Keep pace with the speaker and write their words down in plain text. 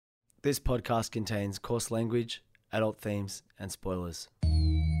This podcast contains coarse language, adult themes, and spoilers.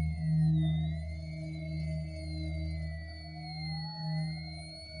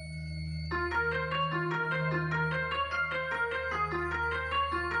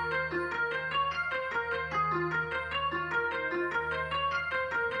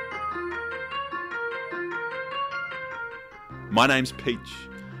 My name's Peach,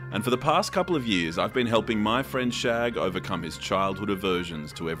 and for the past couple of years I've been helping my friend Shag overcome his childhood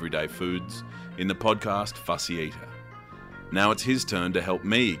aversions to everyday foods in the podcast Fussy Eater. Now it's his turn to help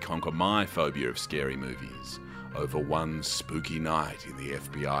me conquer my phobia of scary movies over one spooky night in the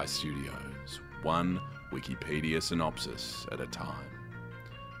FBI studios, one Wikipedia synopsis at a time.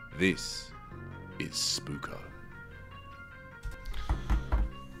 This is Spooko.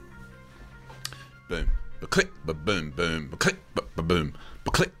 Boom. Ba-click, ba-boom, boom, ba-click, ba-boom,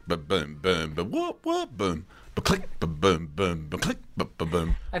 ba-click, ba-boom, boom, ba-whoop, whoop, boom, ba-click, ba-boom, boom, ba-click,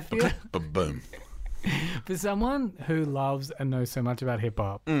 ba-boom, ba-click, ba-boom. For someone who loves and knows so much about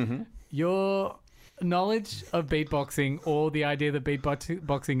hip-hop, your knowledge of beatboxing or the idea that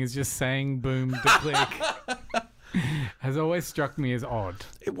beatboxing is just saying boom to click has always struck me as odd.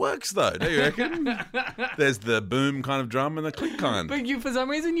 It works though, do you reckon? There's the boom kind of drum and the click kind. But for some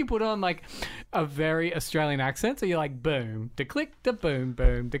reason, you put on like a very Australian accent, so you're like boom to click to boom,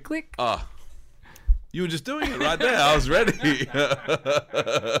 boom to click. Oh, you were just doing it right there. I was ready.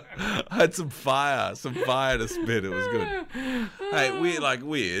 I had some fire to spit. It was good. Hey,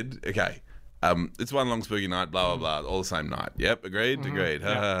 weird. Okay. It's one long spooky night, blah, blah, blah, all the same night. Yep, agreed? Agreed.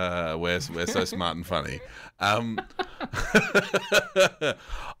 Yep. We're so smart and funny. I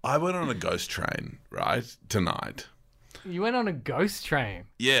went on a ghost train, right, tonight. You went on a ghost train?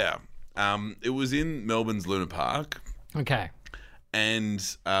 Yeah. It was in Melbourne's Luna Park. Okay.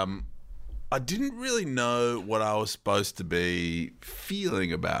 And I didn't really know what I was supposed to be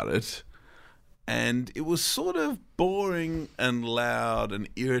feeling about it. And it was sort of boring and loud and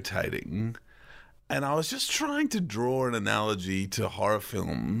irritating. And I was just trying to draw an analogy to horror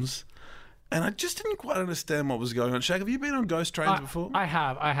films. And I just didn't quite understand what was going on. Shag, have you been on ghost trains before? I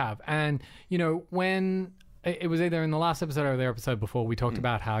have. And, you know, when it was either in the last episode or the episode before, we talked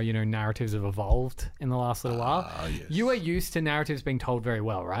about how, you know, narratives have evolved in the last little while. Yes. You are used to narratives being told very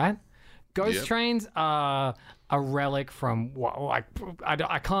well, right? Ghost trains are a relic from I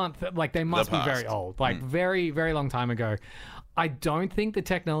can't, like, they must be very old, like very, very long time ago. I don't think the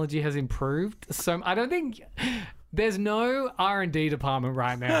technology has improved. So I don't think there's no R&D department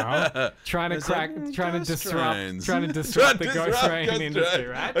right now trying to disrupt the ghost train industry,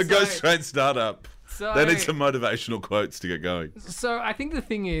 right? A ghost train startup. So They need some motivational quotes to get going. So I think the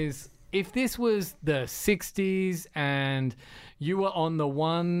thing is, if this was the 60s and you were on the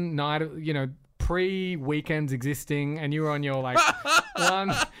one night, you know, pre-weekends existing, and you were on your, like,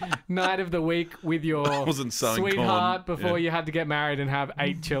 one night of the week with your sweetheart before you had to get married and have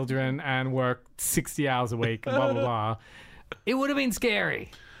 8 children and work 60 hours a week and blah, blah, blah, it would have been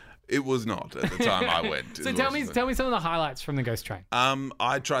scary. It was not at the time I went. So tell me some of the highlights from the ghost train.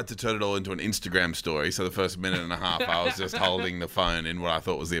 I tried to turn it all into an Instagram story, so the first minute and a half I was just holding the phone in what I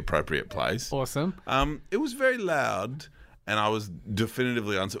thought was the appropriate place. Awesome. It was very loud, and I was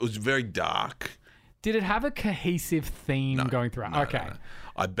definitively it was very dark. Did it have a cohesive theme going throughout? No, okay. No.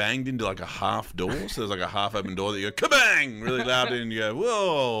 I banged into like a half door, so there's like a half open door that you go kabang really loud, and you go,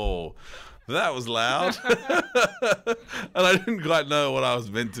 whoa. That was loud. And I didn't quite know what I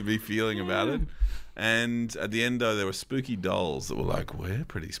was meant to be feeling about it. And at the end, though, there were spooky dolls that were like, we're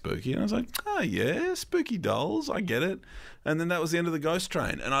pretty spooky. And I was like, oh, yeah, spooky dolls. I get it. And then that was the end of the ghost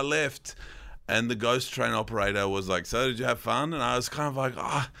train. And I left, and the ghost train operator was like, so did you have fun? And I was kind of like,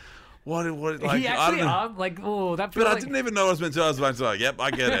 what, like, he actually asked, like, oh, that feels But I like... didn't even know what I was meant to. I was meant to, like, yep,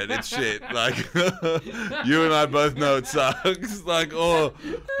 I get it. It's shit. Like, you and I both know it sucks. Like, or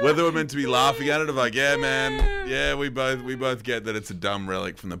whether we're meant to be laughing at it, of like, yeah, man, yeah, we both get that it's a dumb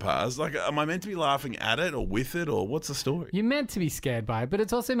relic from the past. Like, am I meant to be laughing at it or with it, or what's the story? You're meant to be scared by it, but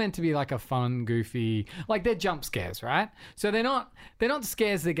it's also meant to be like a fun, goofy, like, they're jump scares, right? So they're not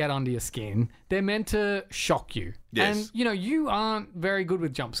scares that get under your skin. They're meant to shock you. Yes. And, you know, you aren't very good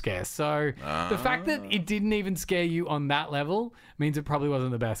with jump scares. So the fact that it didn't even scare you on that level means it probably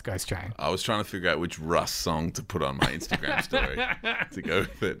wasn't the best ghost train. I was trying to figure out which Russ song to put on my Instagram story to go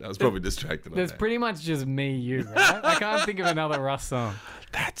with it. I was probably distracted. There's pretty much just me, you, right? I can't think of another Russ song.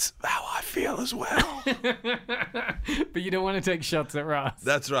 That's how I feel as well. But you don't want to take shots at Russ.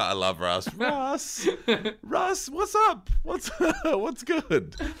 That's right. I love Russ. Russ, what's up? What's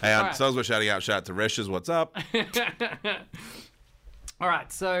good? Hey, All right. songs we're shouting out. Shout out to Reshes. What's up? All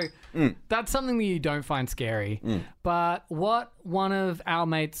right, so that's something that you don't find scary. But what one of our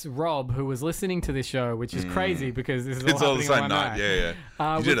mates, Rob, who was listening to this show, which is crazy because this is It's all the happening on same one night.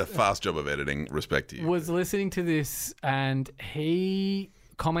 Yeah. You did a fast job of editing. Respect to you. was listening to this, and he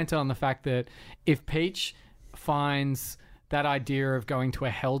commented on the fact that if Peach finds that idea of going to a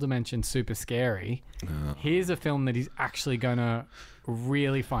hell dimension super scary, here's a film that he's actually going to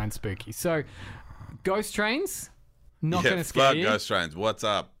really find spooky. So, Ghost Trains, not going to scare you. Ghost Trains. What's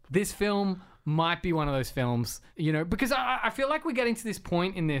up? This film might be one of those films, because I feel like we're getting to this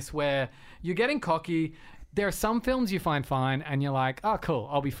point in this where you're getting cocky. There are some films you find fine and you're like, oh, cool,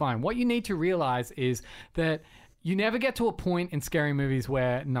 I'll be fine. What you need to realize is that you never get to a point in scary movies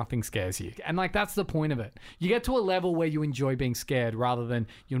where nothing scares you. And that's the point of it. You get to a level where you enjoy being scared rather than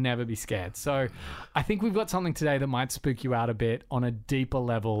you'll never be scared. So I think we've got something today that might spook you out a bit on a deeper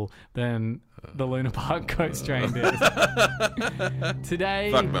level than the Luna Park Ghost Train did.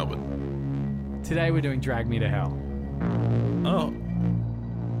 Today, Fuck Melbourne. Today we're doing Drag Me to Hell. Oh.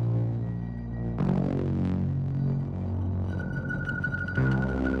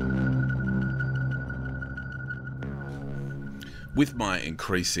 With my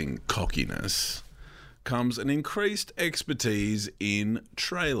increasing cockiness comes an increased expertise in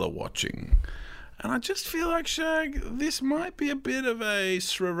trailer watching. And I just feel like, Shag, this might be a bit of a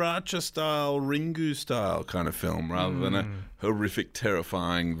Sriracha-style, Ringu-style kind of film rather than a horrific,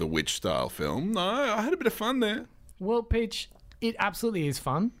 terrifying The Witch-style film. No, I had a bit of fun there. Well, Peach, it absolutely is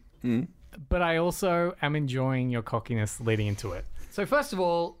fun. But I also am enjoying your cockiness leading into it. So first of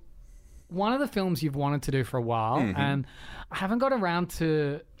all, one of the films you've wanted to do for a while, and I haven't got around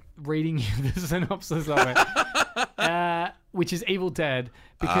to reading you the synopsis of it, which is Evil Dead,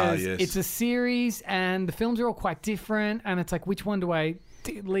 because it's a series and the films are all quite different, and it's like, which one do I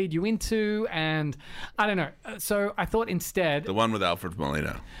lead you into? And I don't know. So I thought instead... The one with Alfred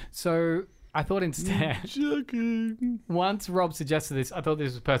Molina. So I thought instead... Once Rob suggested this, I thought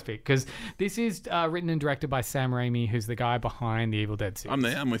this was perfect, because this is written and directed by Sam Raimi, who's the guy behind the Evil Dead series. I'm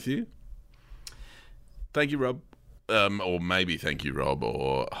there. I'm with you. Thank you, Rob. Or maybe thank you, Rob,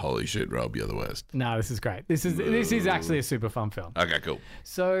 or holy shit, Rob, you're the worst. No, this is great. This is actually a super fun film. Okay, cool.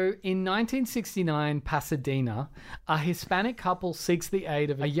 So, in 1969, Pasadena, a Hispanic couple seeks the aid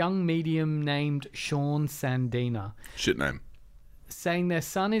of a young medium named Sean Sandina, Shit name. saying their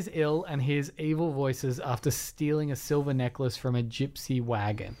son is ill and hears evil voices after stealing a silver necklace from a gypsy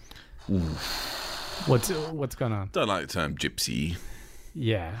wagon. What's going on? Don't like the term gypsy.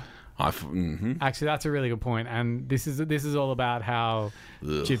 Yeah. Actually, that's a really good point, and this is all about how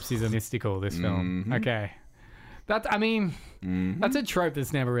gypsies are mystical. This film, okay. That's a trope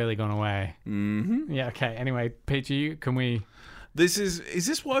that's never really gone away. Yeah. Okay. Anyway, Peachy, can we? Is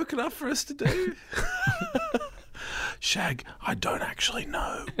this woke enough for us to do? Shag, I don't actually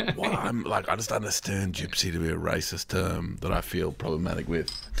know what I'm like. I just understand gypsy to be a racist term that I feel problematic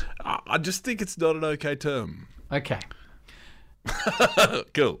with. I just think it's not an okay term. Okay.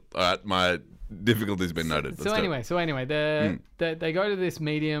 Cool. All right, my difficulty's been noted. So anyway, they go to this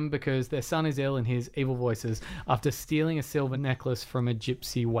medium because their son is ill and hears evil voices after stealing a silver necklace from a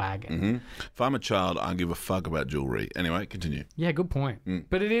gypsy wagon. If I'm a child, I don't give a fuck about jewelry. Anyway, continue. Yeah, good point.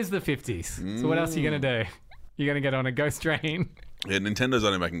 But it is the 50s. So what else are you going to do? You're going to get on a ghost train? Yeah, Nintendo's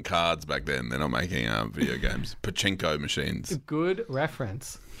only making cards back then. They're not making video games. Pachinko machines. Good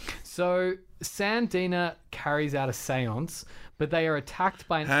reference. So Sandina carries out a seance, but they are attacked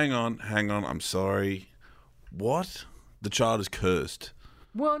by... Hang on. I'm sorry. What? The child is cursed.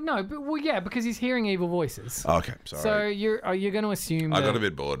 Well, no, because he's hearing evil voices. Okay, sorry. So you're going to assume I got a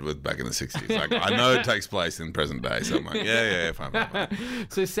bit bored with back in the 60s. Like, I know it takes place in present day, so I'm like, yeah, fine.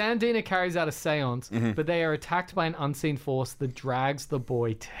 So Sandina carries out a seance, but they are attacked by an unseen force that drags the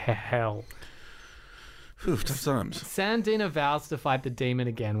boy to hell. Whew, tough times. Sandina vows to fight the demon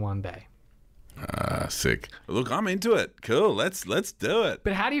again one day. Sick. Look, I'm into it. Cool. Let's do it.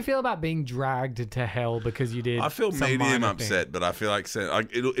 But how do you feel about being dragged to hell because you did? I feel some medium minor upset, thing? but I feel like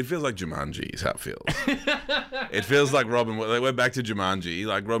it feels like Jumanji is how it feels. It feels like we're back to Jumanji.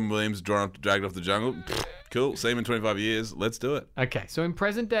 Like Robin Williams dragged off the jungle. Cool. Same in 25 years. Let's do it. Okay. So in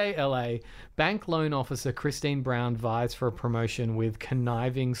present day LA, bank loan officer Christine Brown vies for a promotion with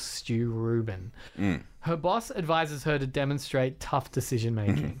conniving Stu Rubin. Her boss advises her to demonstrate tough decision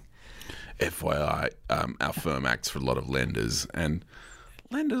making. FYI, our firm acts for a lot of lenders, and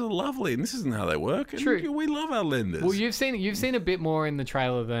lenders are lovely, and this isn't how they work. And True. We love our lenders. Well, you've seen a bit more in the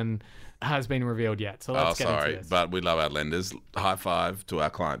trailer than has been revealed yet. So let's get into this. But we love our lenders. High five to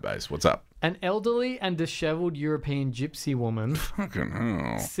our client base. What's up? An elderly and disheveled European gypsy woman, Fucking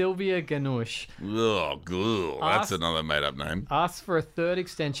hell. Sylvia Ganush, Ugh, that's another made-up name. asks for a third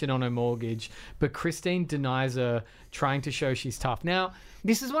extension on her mortgage, but Christine denies her, trying to show she's tough. Now,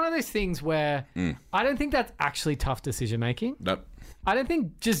 this is one of those things where I don't think that's actually tough decision-making. Nope. I don't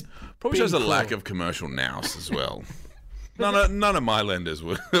think just Probably being shows a cool. lack of commercial nous as well. None of my lenders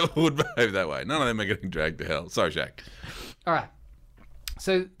would behave that way. None of them are getting dragged to hell. Sorry, Shaq. All right.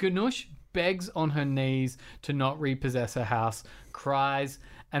 So Ganush begs on her knees to not repossess her house, cries,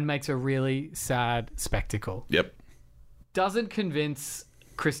 and makes a really sad spectacle. Yep. Doesn't convince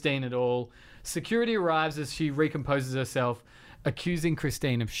Christine at all. Security arrives as she recomposes herself, accusing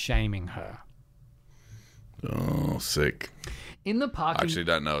Christine of shaming her. Oh, sick. In the I parking... actually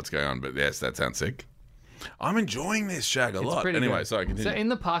don't know what's going on, but yes, that sounds sick. I'm enjoying this, Shaq, a lot. pretty Anyway, good. sorry, continue. So in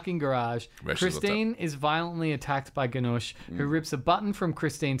the parking garage, Rest is Christine is violently attacked by Ganush, who rips a button from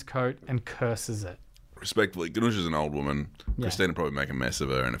Christine's coat and curses it. Respectfully, Ganush is an old woman. Christine will probably make a mess of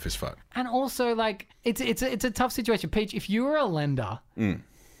her in a fist fight. And also, like, it's a tough situation. Peach, if you were a lender,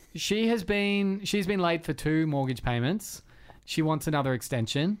 she's been late for 2 mortgage payments. She wants another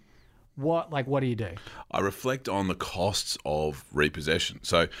extension. What do you do? I reflect on the costs of repossession.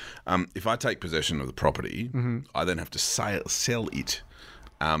 So, if I take possession of the property, I then have to sell it.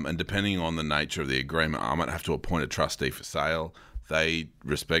 And depending on the nature of the agreement, I might have to appoint a trustee for sale. They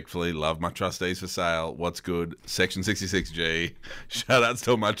respectfully love my trustees for sale. What's good? Section 66G. Shout outs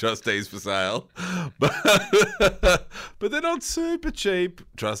to all my trustees for sale. But they're not super cheap.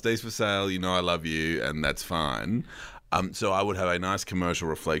 Trustees for sale, you know I love you, and that's fine. So I would have a nice commercial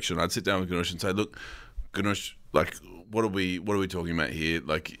reflection. I'd sit down with Ganush and say, look, Ganush, like, what are we talking about here?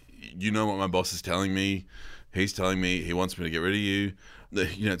 Like, you know what my boss is telling me. He's telling me he wants me to get rid of you.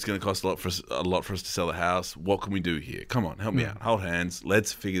 You know, it's going to cost a lot for us to sell the house. What can we do here? Come on, help me out. Hold hands.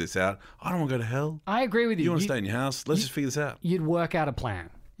 Let's figure this out. I don't want to go to hell. I agree with you. You want to stay in your house? Let's just figure this out. You'd work out a plan.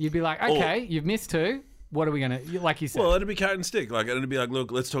 You'd be like, okay, you've missed 2. What are we going to... Like you said. Well, it'd be carrot and stick. Like, it'd be like,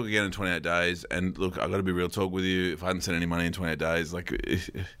 look, let's talk again in 28 days. And look, I've got to be real talk with you. If I hadn't sent any money in 28 days, like, if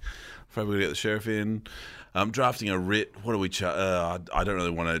I'm going to get the sheriff in, I'm drafting a writ. What do we I don't really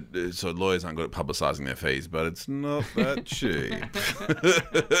want to... So lawyers aren't good at publicising their fees, but it's not that cheap.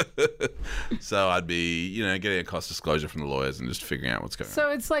 So I'd be, getting a cost disclosure from the lawyers and just figuring out what's going on.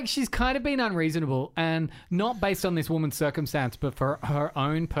 So it's like she's kind of been unreasonable, and not based on this woman's circumstance, but for her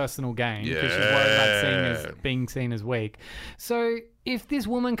own personal gain, because she's worried about being seen as weak. So if this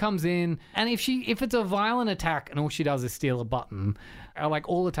woman comes in, and if it's a violent attack and all she does is steal a button, like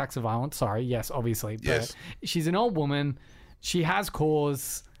all attacks are violent, sorry, yes, obviously, but Yes. she's an old woman, she has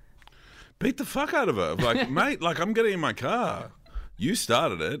cause. Beat the fuck out of her. Like, mate, like, I'm getting in my car. You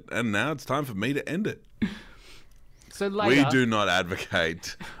started it, and now it's time for me to end it. So later, We do not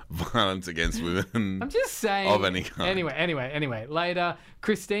advocate violence against women. I'm just saying. Of any kind. Anyway. Later,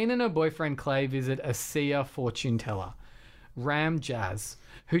 Christine and her boyfriend Clay visit a seer fortune teller, Ram Jazz,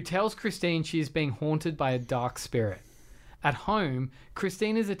 who tells Christine she is being haunted by a dark spirit. At home,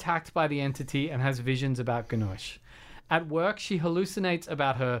 Christine is attacked by the entity and has visions about Ganush. At work, she hallucinates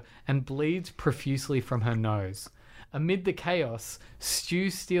about her and bleeds profusely from her nose. Amid the chaos, Stu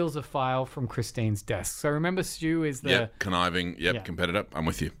steals a file from Christine's desk. So remember, Stu is the... Yep, conniving. Yep, Yeah. competitor. I'm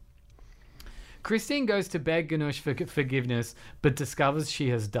with you. Christine goes to beg Ganush for forgiveness, but discovers she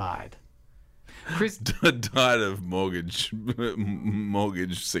has died. Died of mortgage Well,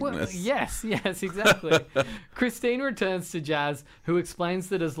 sickness. yes, exactly. Christine returns to Jazz, who explains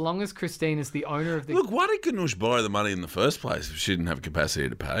that as long as Christine is the owner of the... Look, why did Ganush borrow the money in the first place if she didn't have capacity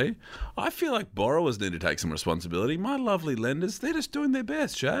to pay? I feel like borrowers need to take some responsibility. My lovely lenders, they're just doing their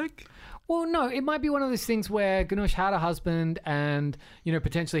best, Jack. Well, no, it might be one of those things where Ganush had a husband and,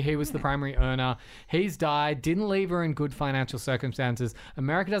 potentially he was the primary earner. He's died, didn't leave her in good financial circumstances.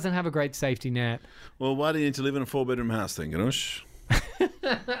 America doesn't have a great safety net. Well, why do you need to live in a 4-bedroom house then, Ganush?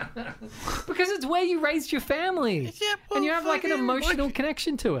 Because it's where you raised your family. Yeah, well, and you have like an fucking, emotional like-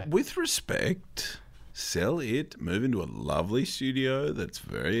 connection to it. With respect, sell it, move into a lovely studio that's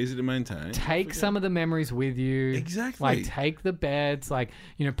very easy to maintain. Take some of the memories with you. Exactly. Like, take the beds,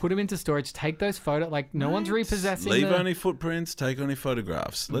 put them into storage. Take those photos. Like, no one's repossessing Leave the... only footprints, take only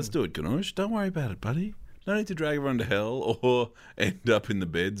photographs. Let's do it, Ganush. Don't worry about it, buddy. No need to drag everyone to hell or end up in the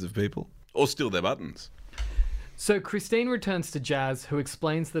beds of people or steal their buttons. So Christine returns to Jazz, who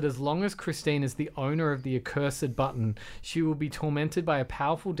explains that as long as Christine is the owner of the accursed button, she will be tormented by a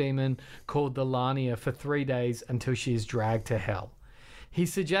powerful demon called the Lania for 3 days until she is dragged to hell. He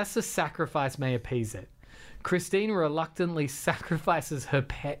suggests a sacrifice may appease it. Christine reluctantly sacrifices her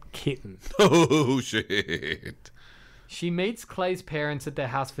pet kitten. Oh, shit. She meets Clay's parents at their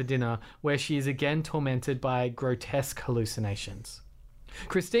house for dinner, where she is again tormented by grotesque hallucinations.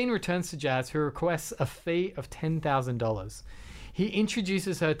 Christine returns to Jazz, who requests a fee of $10,000. He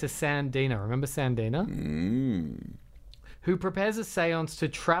introduces her to Sandina. Remember Sandina? Who prepares a seance to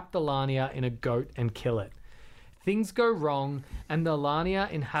trap the Lasnia in a goat and kill it. Things go wrong, and the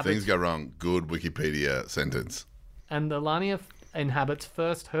Lasnia inhabits... Things go wrong. Good Wikipedia sentence. And the Lasnia inhabits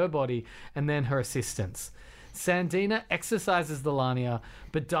first her body and then her assistants. Sandina exorcises the Lasnia,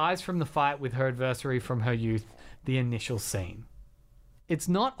 but dies from the fight with her adversary from her youth, the initial scene. It's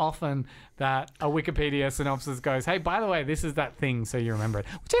not often that a Wikipedia synopsis goes, hey, by the way, this is that thing, so you remember it,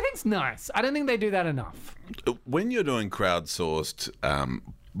 which I think's nice. I don't think they do that enough. When you're doing crowdsourced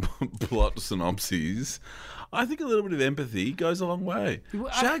plot synopses, I think a little bit of empathy goes a long way.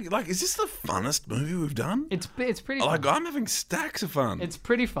 Shag, like, is this the funnest movie we've done? It's pretty fun. Like, I'm having stacks of fun. It's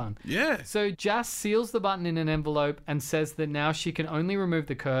pretty fun. Yeah. So Jas seals the button in an envelope and says that now she can only remove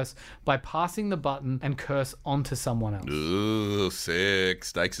the curse by passing the button and curse onto someone else. Ooh, sick.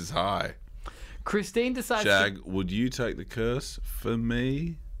 Stakes is high. Christine decides Shag, would you take the curse for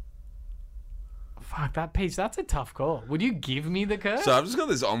me? Fuck, that Peach, that's a tough call. Would you give me the curse? So I've just got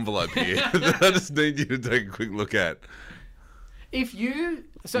this envelope here that I just need you to take a quick look at. If you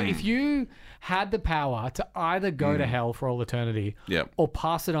had the power to either go to hell for all eternity Yep. or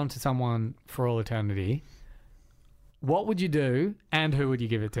pass it on to someone for all eternity, what would you do and who would you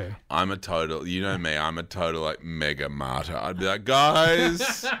give it to? I'm a total, you know me, I'm a total like mega martyr. I'd be like,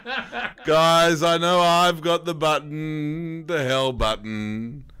 guys, I know I've got the button, the hell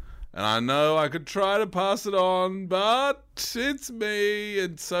button. And I know I could try to pass it on, but it's me,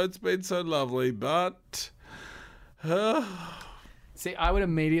 and so it's been so lovely, but... See, I would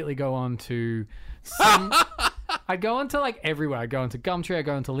immediately go on to some... I'd go on to like everywhere. I'd go into Gumtree, I'd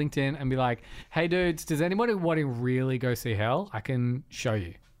go into LinkedIn and be like, hey dudes, does anybody want to really go see hell? I can show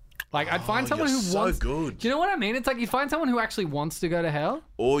you. Like, I'd find someone who so wants... good. Do you know what I mean? It's like you find someone who actually wants to go to hell.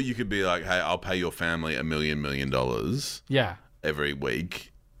 Or you could be like, hey, I'll pay your family $1 million Yeah. every week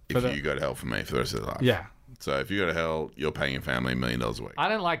if you go to hell for me for the rest of their life. Yeah. So if you go to hell, you're paying your family $1 million a week. I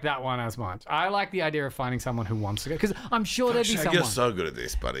don't like that one as much. I like the idea of finding someone who wants to go. Because I'm sure there'd be Shag, someone. you're so good at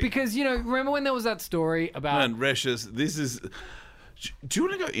this, buddy. Because, you know, remember when there was that story about... Man, Reshers, this is... Do you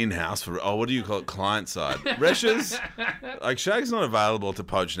want to go in-house for... Oh, what do you call it? Client side. Reshers, like, Shag's not available to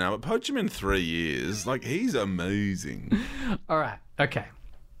poach now, but poach him in 3 years. Like, he's amazing. All right. Okay.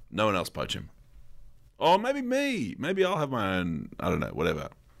 No one else poach him. Or maybe me. Maybe I'll have my own... I don't know, whatever.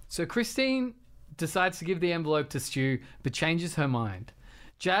 So Christine decides to give the envelope to Stu, but changes her mind.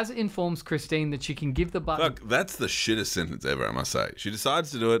 Jazz informs Christine that she can give the button... Fuck, that's the shittest sentence ever, I must say. She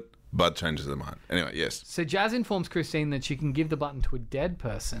decides to do it, but changes her mind. Anyway, yes. So Jazz informs Christine that she can give the button to a dead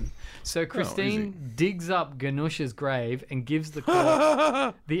person. So Christine digs up Ganush's grave and gives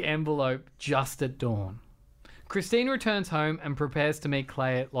the the envelope just at dawn. Christine returns home and prepares to meet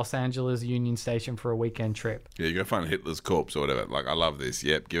Clay at Los Angeles Union Station for a weekend trip. Yeah, you go find Hitler's corpse or whatever. Like, I love this.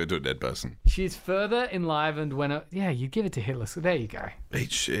 Yep, give it to a dead person. She's further enlivened when... you give it to Hitler. So there you go. Eat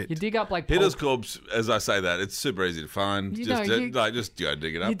shit. You dig up like... Hitler's corpse, as I say that, it's super easy to find. You Just go dig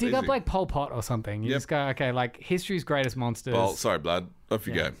it up. You dig up Easy. like Pol Pot or something. You just go, okay, like history's greatest monsters. Well, sorry, blood. Off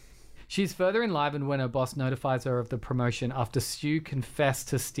you go. She's further enlivened when her boss notifies her of the promotion after Stu confessed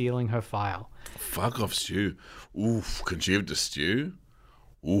to stealing her file. Fuck off, Stu. Oof. Can she give it to Stu?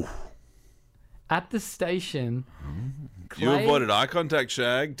 Oof. At the station, You avoided eye contact,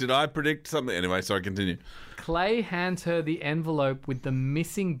 Shag. Did I predict something? Anyway, sorry, continue. Clay hands her the envelope with the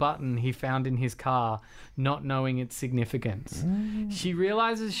missing button he found in his car, not knowing its significance. She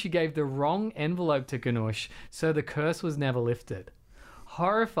realizes she gave the wrong envelope to Ganush, so the curse was never lifted.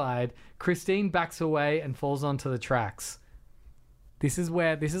 Horrified, Christine backs away and falls onto the tracks. This is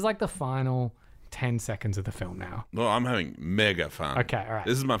like the final 10 seconds of the film now. Well, I'm having mega fun. Okay, all right.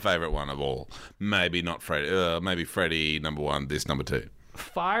 This is my favourite one of all. Maybe not Freddy. Maybe Freddy number 1, this number 2.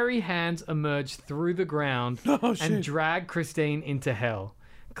 Fiery hands emerge through the ground and drag Christine into hell.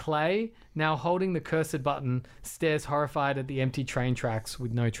 Clay, now holding the cursed button, stares horrified at the empty train tracks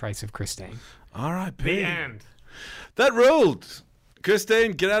with no trace of Christine. R.I.P. The end. That ruled.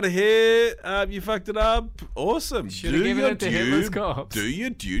 Christine, get out of here. You fucked it up. Awesome. Should have given it to Hitler's corpse. Do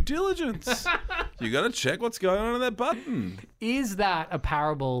your due diligence. You got to check what's going on in that button. Is that a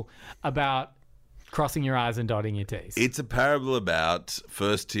parable about crossing your I's and dotting your T's? It's a parable about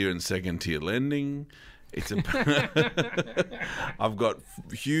first tier and second tier lending. It's I've got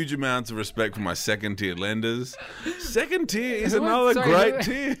huge amounts of respect for my second tier lenders. Second tier is another great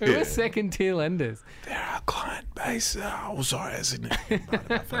tier. Who are second tier lenders? They're our client base. Oh, sorry, a significant part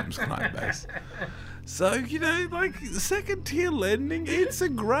of our firm's client base. So, like second tier lending, it's a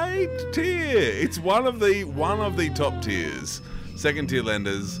great tier. It's one of the top tiers. Second tier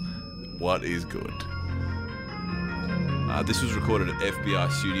lenders, what is good? This was recorded at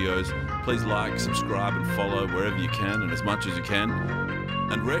FBI Studios. Please like, subscribe, and follow wherever you can and as much as you can.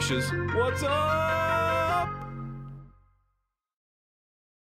 And Resh's, what's up?